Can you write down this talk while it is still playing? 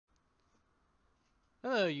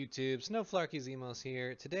Hello YouTube, Snowflarky Zemos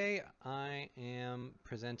here. Today I am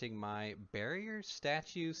presenting my Barrier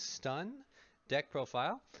Statue Stun deck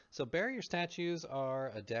profile. So Barrier Statues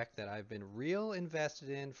are a deck that I've been real invested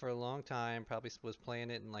in for a long time. Probably was playing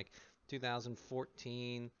it in like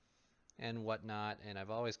 2014 and whatnot, and I've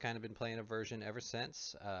always kind of been playing a version ever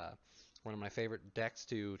since. One of my favorite decks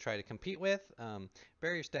to try to compete with.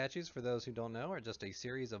 Barrier Statues, for those who don't know, are just a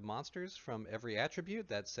series of monsters from every attribute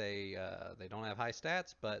that say they don't have high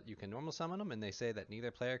stats, but you can normal summon them, and they say that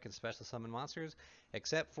neither player can special summon monsters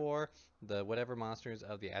except for the whatever monsters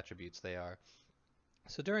of the attributes they are.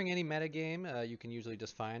 So during any metagame, you can usually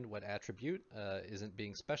just find what attribute isn't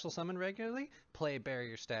being special summoned regularly, play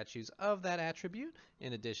barrier statues of that attribute,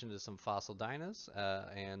 in addition to some fossil dinos,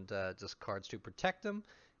 and just cards to protect them,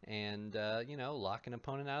 and lock an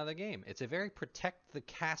opponent out of the game. It's a very protect the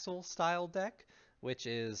castle style deck, which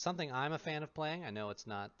is something I'm a fan of playing. I know it's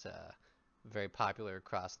not very popular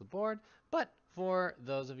across the board, but for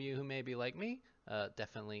those of you who may be like me,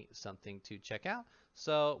 definitely something to check out.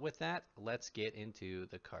 So with that, let's get into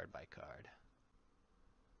the card by card.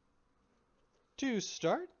 To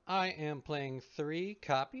start, I am playing 3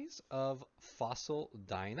 copies of Fossil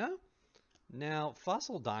Dyna. Now,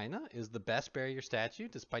 Fossil Dyna is the best barrier statue,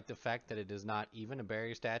 despite the fact that it is not even a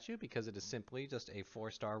barrier statue, because it is simply just a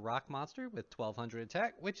 4-star rock monster with 1200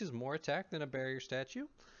 attack, which is more attack than a barrier statue.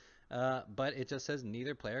 But it just says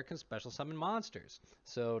neither player can special summon monsters.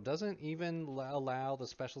 So doesn't even allow the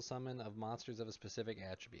special summon of monsters of a specific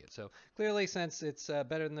attribute. So clearly, since it's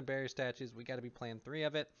better than the barrier statues, we got to be playing 3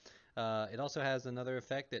 of it. It also has another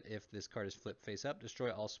effect that if this card is flipped face up, destroy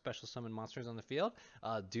all special summon monsters on the field.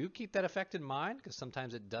 Do keep that effect in mind, because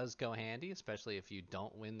sometimes it does go handy, especially if you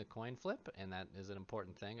don't win the coin flip, and that is an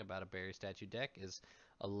important thing about a barrier statue deck, is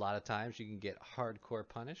a lot of times you can get hardcore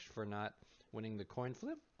punished for not winning the coin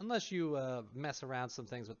flip, unless you mess around some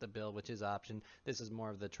things with the build, which is option. This is more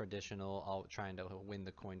of the traditional, all trying to win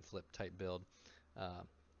the coin flip type build. Uh,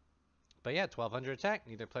 but yeah, 1200 attack,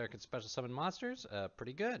 neither player can special summon monsters,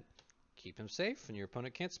 pretty good. Keep him safe, and your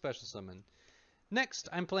opponent can't special summon. Next,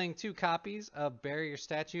 I'm playing 2 copies of Barrier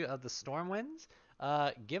Statue of the Stormwinds.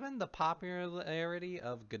 Given the popularity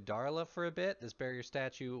of Godarla for a bit, this barrier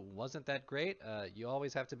statue wasn't that great. You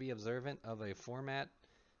always have to be observant of the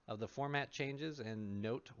format changes and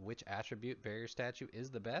note which attribute barrier statue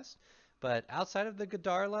is the best. But outside of the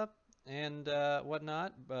Godarla and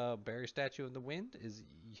whatnot, barrier statue of the wind is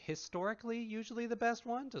historically usually the best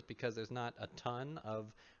one, just because there's not a ton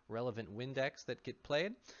of relevant wind decks that get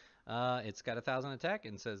played. It's got 1000 attack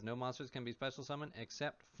and says no monsters can be special summoned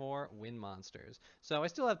except for wind monsters. So I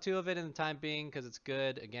still have 2 of it in the time being because it's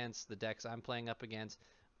good against the decks I'm playing up against,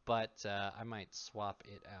 but I might swap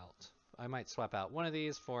it out. I might swap out one of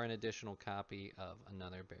these for an additional copy of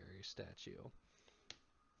another barrier statue.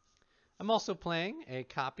 I'm also playing a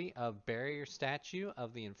copy of Barrier Statue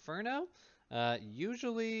of the Inferno.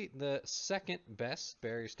 Usually the second best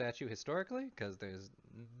barrier statue historically, because there's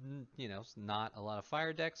not a lot of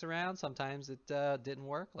fire decks around. Sometimes it didn't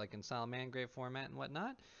work, like in Salamangreat format and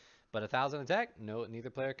whatnot. But 1000 attack,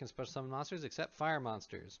 neither player can special summon monsters except fire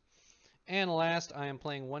monsters. And last, I am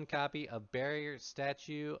playing 1 copy of Barrier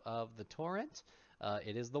Statue of the Torrent.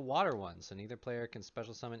 It is the water one, so neither player can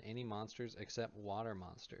special summon any monsters except water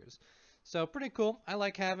monsters. So pretty cool. I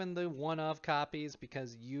like having the one-of copies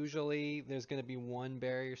because usually there's going to be 1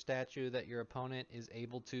 barrier statue that your opponent is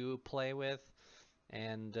able to play with.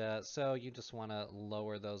 And so you just want to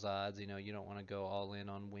lower those odds. You don't want to go all in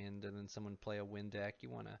on wind and then someone play a wind deck.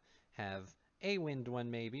 You want to have a wind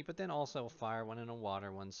one maybe, but then also a fire one and a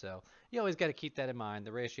water one. So you always got to keep that in mind.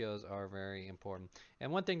 The ratios are very important.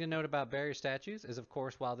 And one thing to note about barrier statues is, of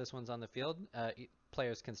course, while this one's on the field,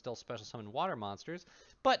 players can still special summon water monsters.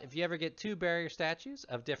 But if you ever get 2 barrier statues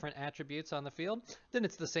of different attributes on the field, then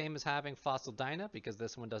it's the same as having Fossil Dyna, because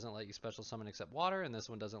this one doesn't let you special summon except water, and this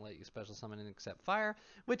one doesn't let you special summon except fire,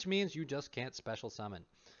 which means you just can't special summon.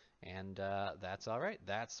 And that's alright.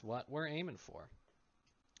 That's what we're aiming for.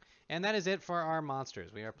 And that is it for our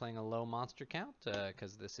monsters. We are playing a low monster count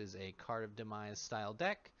because this is a Card of Demise style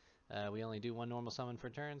deck. We only do 1 normal summon per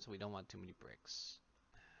turn, so we don't want too many bricks.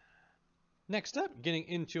 Next up, getting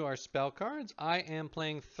into our spell cards, I am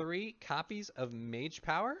playing 3 copies of Mage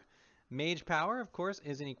Power. Mage Power, of course,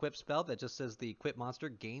 is an equipped spell that just says the equipped monster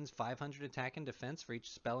gains 500 attack and defense for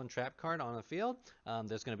each spell and trap card on the field.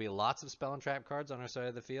 There's going to be lots of spell and trap cards on our side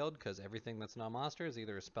of the field because everything that's not a monster is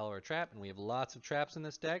either a spell or a trap, and we have lots of traps in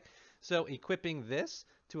this deck. So equipping this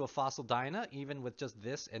to a Fossil Dyna, even with just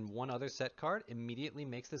this and 1 other set card, immediately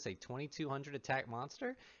makes this a 2200 attack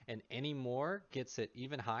monster, and any more gets it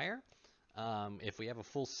even higher. If we have a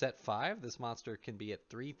full set 5, this monster can be at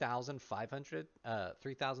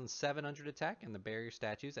 3,700 attack, and the barrier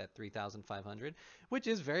statue's at 3,500, which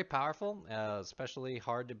is very powerful, especially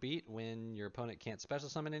hard to beat when your opponent can't special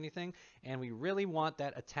summon anything, and we really want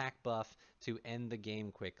that attack buff to end the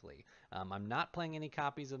game quickly. I'm not playing any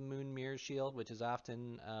copies of Moon Mirror Shield, which is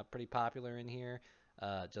often pretty popular in here.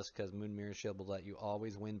 Just because Moon Mirror Shield will let you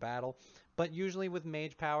always win battle. But usually with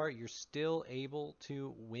Mage Power, you're still able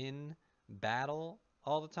to win battle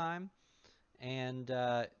all the time, and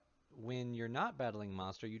when you're not battling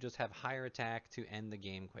monster, you just have higher attack to end the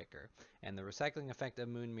game quicker. And the recycling effect of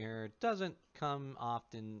Moon Mirror doesn't come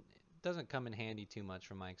in handy too much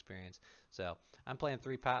from my experience. So I'm playing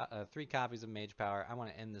three copies of Mage Power. I want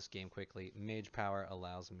to end this game quickly. Mage Power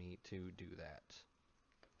allows me to do that.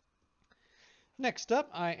 Next up,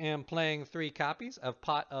 I am playing 3 copies of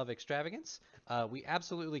Pot of Extravagance. We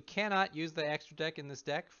absolutely cannot use the extra deck in this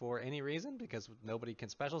deck for any reason because nobody can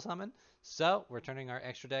special summon. So we're turning our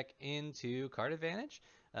extra deck into card advantage.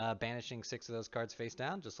 Banishing 6 of those cards face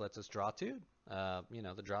down just lets us draw 2.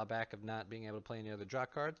 The drawback of not being able to play any other draw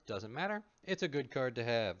cards doesn't matter. It's a good card to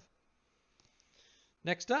have.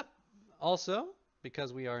 Next up, also,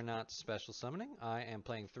 because we are not special summoning, I am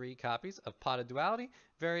playing 3 copies of Pot of Duality.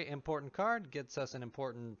 Very important card. Gets us an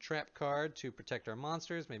important trap card to protect our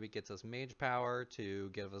monsters. Maybe gets us Mage Power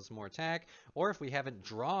to give us more attack. Or if we haven't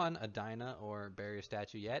drawn a Dyna or Barrier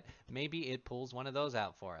Statue yet, maybe it pulls one of those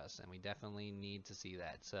out for us. And we definitely need to see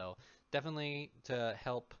that. So definitely to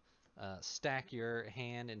help stack your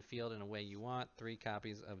hand and field in a way you want, 3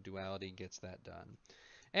 copies of Duality gets that done.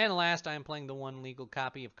 And last, I am playing the 1 legal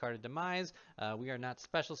copy of Card of Demise. We are not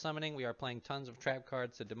special summoning. We are playing tons of trap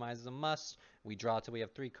cards, so Demise is a must. We draw till we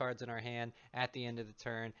have 3 cards in our hand. At the end of the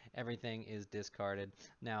turn, everything is discarded.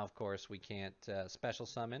 Now, of course, we can't special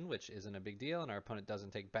summon, which isn't a big deal, and our opponent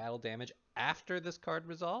doesn't take battle damage after this card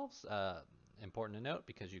resolves. Important to note,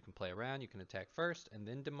 because you can play around, you can attack first and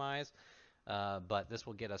then Demise. But this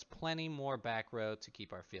will get us plenty more back row to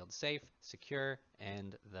keep our field safe, secure,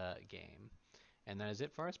 and the game. And that is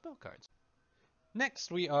it for our spell cards.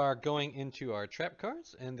 Next, we are going into our trap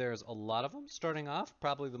cards, and there's a lot of them. Starting off,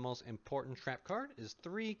 probably the most important trap card is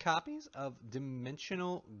 3 copies of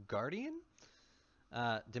Dimensional Guardian.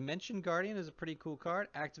 Dimension Guardian is a pretty cool card.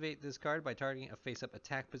 Activate this card by targeting a face-up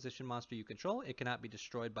attack position monster you control. It cannot be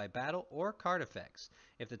destroyed by battle or card effects.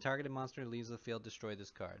 If the targeted monster leaves the field, destroy this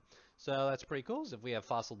card. So that's pretty cool. So if we have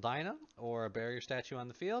Fossil Dyna or a Barrier Statue on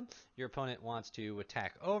the field, your opponent wants to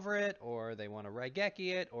attack over it, or they want to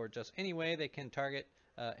Raigeki it, or just any way they can target,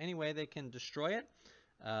 any way they can destroy it.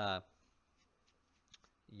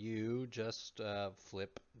 You just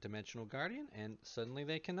flip Dimensional Guardian, and suddenly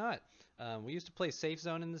they cannot. We used to play Safe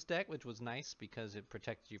Zone in this deck, which was nice because it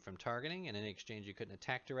protected you from targeting, and in exchange you couldn't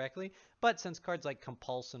attack directly. But since cards like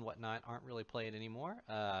Compulse and whatnot aren't really played anymore,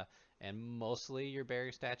 and mostly your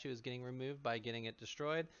Barrier Statue is getting removed by getting it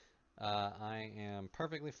destroyed, I am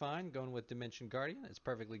perfectly fine going with Dimension Guardian. It's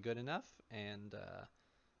perfectly good enough, and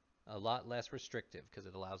a lot less restrictive because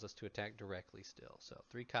it allows us to attack directly still. So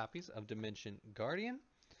 3 copies of Dimension Guardian.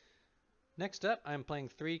 Next up, I'm playing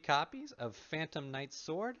 3 copies of Phantom Knight's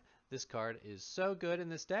Sword. This card is so good in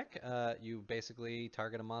this deck. You basically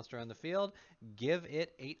target a monster on the field, give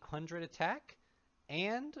it 800 attack,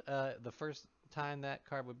 and the first time that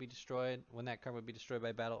card would be destroyed, when that card would be destroyed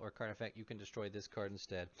by battle or card effect, you can destroy this card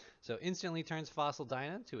instead. So instantly turns Fossil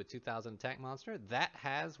Dyna to a 2000 attack monster. That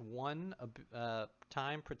has 1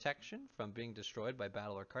 time protection from being destroyed by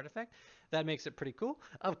battle or card effect. That makes it pretty cool.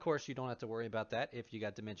 Of course, you don't have to worry about that if you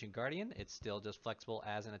got Dimension Guardian. It's still just flexible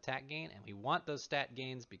as an attack gain, and we want those stat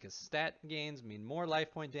gains because stat gains mean more life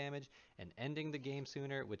point damage and ending the game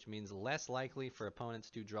sooner, which means less likely for opponents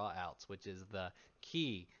to draw outs, which is the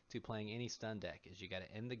key to playing any stun deck, is you got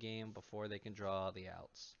to end the game before they can draw the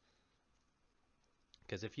outs.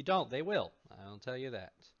 Because if you don't, they will. I'll tell you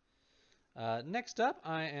that. Next up,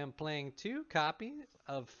 I am playing 2 copies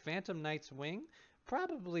of Phantom Knight's Wing.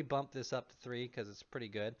 Probably bump this up to 3 because it's pretty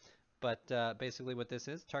good. But basically what this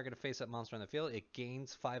is, target a face-up monster on the field. It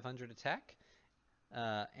gains 500 attack.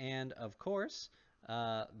 And of course,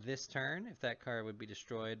 this turn, if that card would be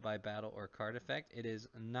destroyed by battle or card effect, it is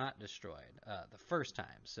not destroyed the first time.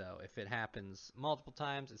 So if it happens multiple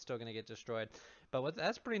times, it's still going to get destroyed. But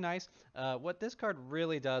that's pretty nice. What this card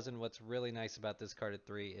really does, and what's really nice about this card at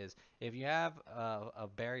 3, is if you have a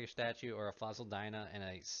Barrier Statue or a Fossil Dyna and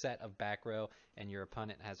a set of back row, and your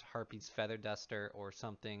opponent has Harpy's Feather Duster or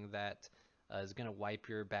something that is going to wipe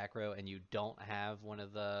your back row, and you don't have one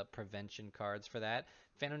of the prevention cards for that,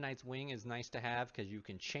 Phantom Knight's Wing is nice to have because you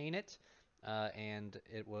can chain it, and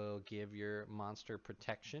it will give your monster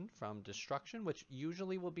protection from destruction, which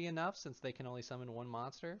usually will be enough since they can only summon one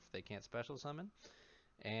monster if they can't special summon,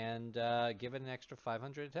 and give it an extra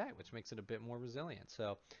 500 attack, which makes it a bit more resilient.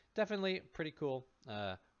 So definitely pretty cool.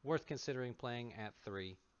 Worth considering playing at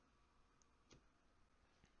 3.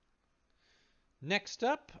 Next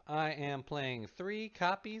up, I am playing 3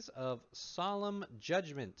 copies of Solemn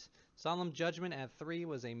Judgment. Solemn Judgment at 3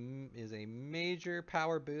 is a major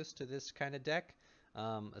power boost to this kind of deck.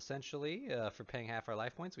 Essentially, for paying half our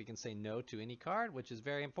life points, we can say no to any card, which is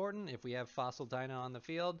very important. If we have Fossil Dyna on the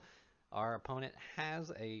field, our opponent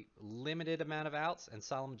has a limited amount of outs, and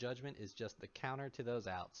Solemn Judgment is just the counter to those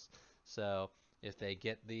outs. So if they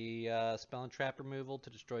get the spell and trap removal to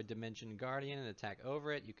destroy Dimension Guardian and attack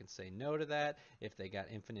over it, you can say no to that. If they got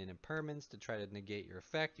infinite impermanence to try to negate your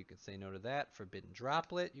effect, you can say no to that. Forbidden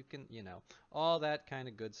Droplet, you can, all that kind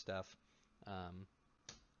of good stuff.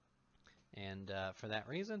 And for that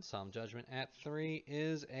reason, Solemn Judgment at 3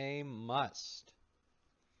 is a must.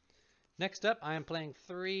 Next up, I am playing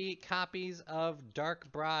 3 copies of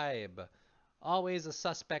Dark Bribe. Always a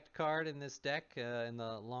suspect card in this deck in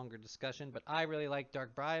the longer discussion, but I really like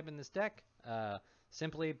Dark Bribe in this deck.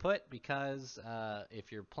 Simply put, because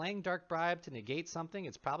if you're playing Dark Bribe to negate something,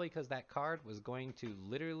 it's probably because that card was going to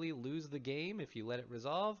literally lose the game if you let it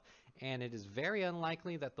resolve, and it is very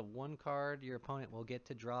unlikely that the one card your opponent will get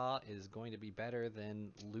to draw is going to be better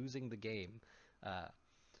than losing the game.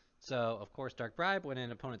 So, of course, Dark Bribe, when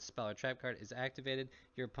an opponent's spell or trap card is activated,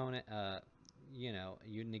 your opponent,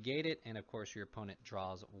 you negate it, and of course your opponent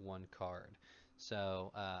draws one card.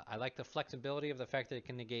 So I like the flexibility of the fact that it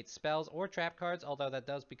can negate spells or trap cards, although that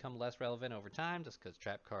does become less relevant over time just because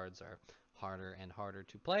trap cards are harder and harder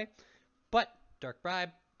to play. But Dark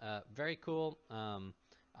Bribe, very cool.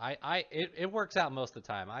 It works out most of the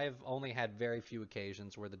time. I've only had very few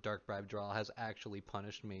occasions where the Dark Bribe draw has actually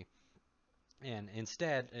punished me. And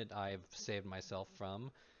instead, I've saved myself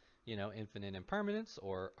from, infinite impermanence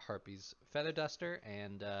or Harpy's Feather Duster,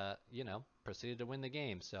 and, proceeded to win the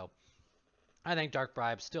game. So I think Dark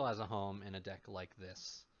Bribe still has a home in a deck like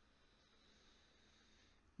this.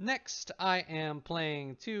 Next, I am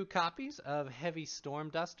playing 2 copies of Heavy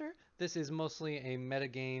Storm Duster. This is mostly a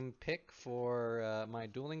metagame pick for my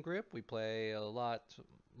dueling group. We play a lot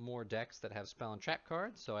more decks that have spell and trap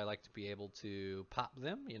cards, so I like to be able to pop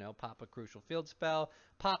them, pop a crucial field spell,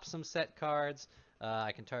 pop some set cards.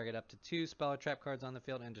 I can target up to 2 spell or trap cards on the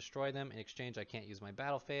field and destroy them. In exchange, I can't use my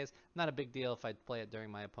battle phase. Not a big deal if I play it during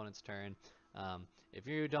my opponent's turn. If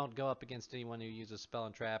you don't go up against anyone who uses spell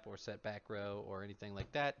and trap or set back row or anything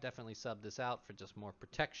like that, definitely sub this out for just more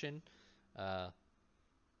protection. Otherwise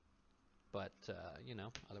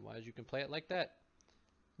you can play it like that.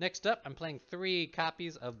 Next up, I'm playing 3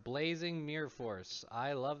 copies of Blazing Mirror Force.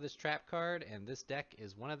 I love this trap card, and this deck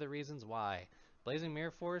is one of the reasons why. Blazing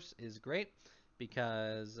Mirror Force is great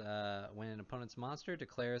because when an opponent's monster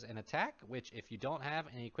declares an attack, which if you don't have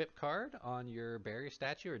an equipped card on your barrier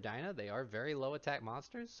statue or Dyna, they are very low attack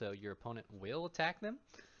monsters, so your opponent will attack them.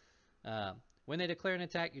 When they declare an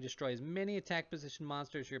attack, you destroy as many attack position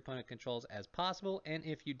monsters your opponent controls as possible, and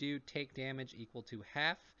if you do, take damage equal to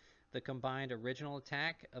half the combined original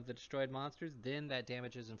attack of the destroyed monsters, then that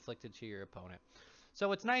damage is inflicted to your opponent. So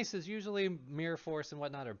what's nice is usually Mirror Force and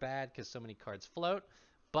whatnot are bad because so many cards float,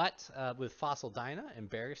 but with Fossil Dyna and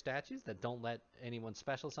barrier statues that don't let anyone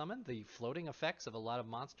special summon, the floating effects of a lot of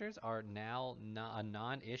monsters are now a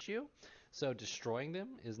non-issue. So destroying them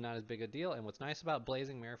is not as big a deal, and what's nice about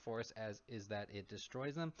Blazing Mirror Force is that it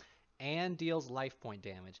destroys them and deals life point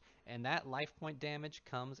damage. And that life point damage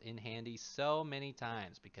comes in handy so many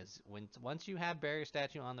times because once you have barrier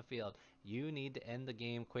statue on the field, you need to end the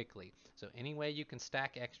game quickly. So any way you can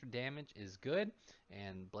stack extra damage is good,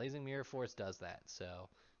 and Blazing Mirror Force does that. So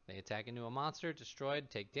they attack into a monster, destroyed,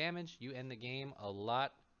 take damage, you end the game a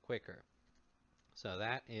lot quicker. So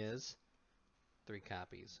that is 3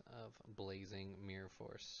 copies of Blazing Mirror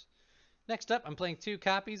Force. Next up, I'm playing 2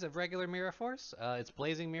 copies of regular Mirror Force. It's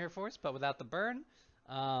Blazing Mirror Force, but without the burn.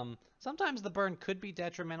 Sometimes the burn could be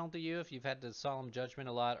detrimental to you if you've had to Solemn Judgment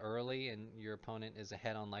a lot early and your opponent is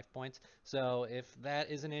ahead on life points. So if that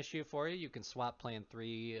is an issue for you, you can swap playing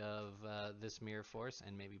 3 of this Mirror Force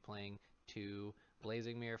and maybe playing 2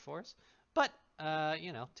 Blazing Mirror Force. But,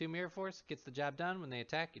 2 Mirror Force gets the job done. When they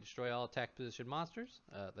attack, you destroy all attack position monsters.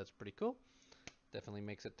 That's pretty cool. Definitely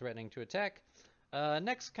makes it threatening to attack.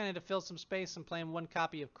 Next, kind of to fill some space, I'm playing 1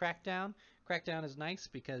 copy of Crackdown. Crackdown is nice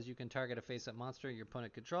because you can target a face-up monster your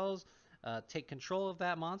opponent controls, take control of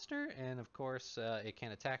that monster, and of course it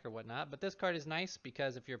can attack or whatnot. But this card is nice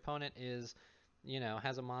because if your opponent is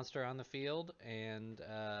has a monster on the field and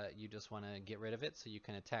you just want to get rid of it so you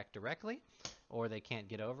can attack directly, or they can't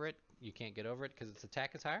get over it. You can't get over it because its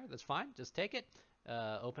attack is higher. That's fine. Just take it.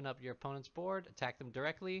 Open up your opponent's board, attack them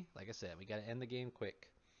directly. Like I said, we got to end the game quick.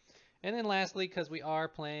 And then lastly, because we are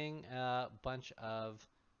playing a bunch of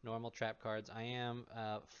normal trap cards, I am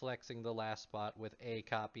flexing the last spot with a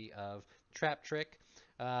copy of Trap Trick.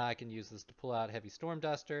 I can use this to pull out Heavy Storm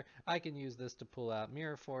Duster. I can use this to pull out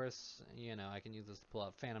Mirror Force. I can use this to pull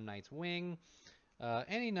out Phantom Knight's Wing.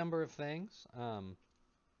 Any number of things,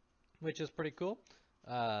 which is pretty cool.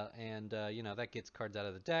 And that gets cards out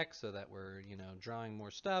of the deck so that we're, drawing more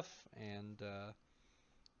stuff. And,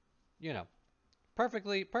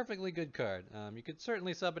 perfectly good card. You could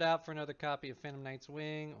certainly sub it out for another copy of Phantom Knight's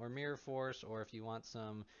Wing or Mirror Force, or if you want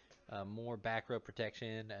some more back row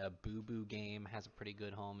protection, Boo Boo Game has a pretty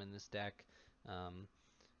good home in this deck,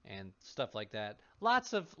 and stuff like that.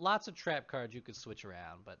 Lots of trap cards you could switch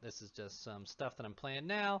around, but this is just some stuff that I'm playing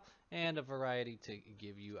now and a variety to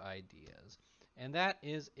give you ideas. And that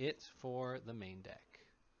is it for the main deck.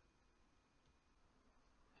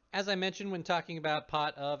 As I mentioned when talking about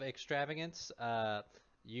Pot of Extravagance,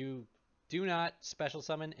 you do not special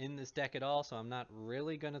summon in this deck at all, so I'm not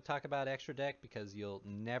really going to talk about extra deck because you'll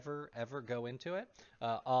never ever go into it.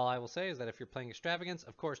 All I will say is that if you're playing Extravagance,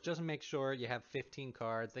 of course, just make sure you have 15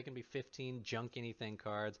 cards. They can be 15 junk anything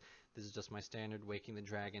cards. This is just my standard Waking the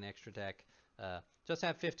Dragon extra deck. Just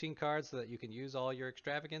have 15 cards so that you can use all your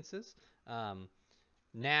Extravagances.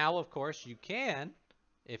 Now, of course, you can,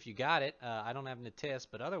 if you got it. I don't have Natis,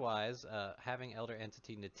 but otherwise, having Elder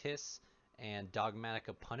Entity Natis and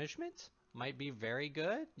Dogmatica Punishment might be very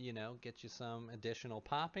good. Get you some additional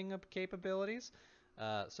popping up capabilities.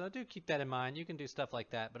 So do keep that in mind. You can do stuff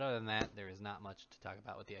like that, but other than that, there is not much to talk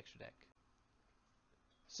about with the extra deck.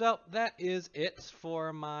 So that is it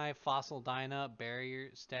for my Fossil Dyna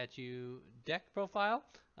Barrier Statue deck profile.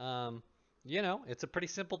 It's a pretty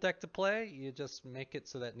simple deck to play. You just make it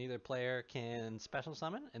so that neither player can special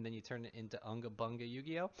summon, and then you turn it into Unga Bunga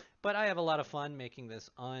Yu-Gi-Oh! But I have a lot of fun making this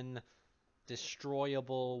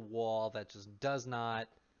undestroyable wall that just does not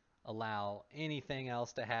allow anything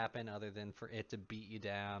else to happen other than for it to beat you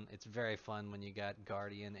down. It's very fun when you got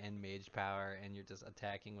Guardian and Mage Power and you're just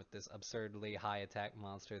attacking with this absurdly high attack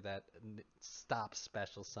monster that stops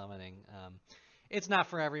special summoning. It's not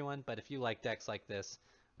for everyone, but if you like decks like this,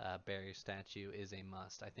 Barrier Statue is a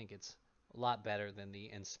must. I think it's a lot better than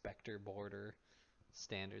the Inspector Border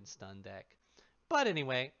standard stun deck. But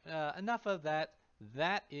anyway, enough of that.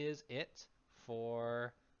 That's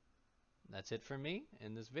it for me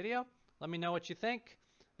in this video. Let me know what you think.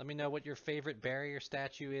 Let me know what your favorite barrier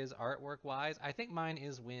statue is artwork-wise. I think mine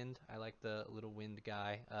is Wind. I like the little Wind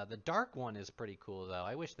guy. The dark one is pretty cool, though.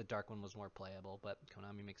 I wish the dark one was more playable, but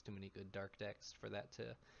Konami makes too many good dark decks for that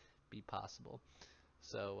to be possible.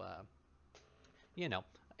 So,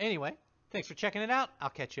 anyway, thanks for checking it out. I'll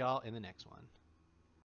catch y'all in the next one.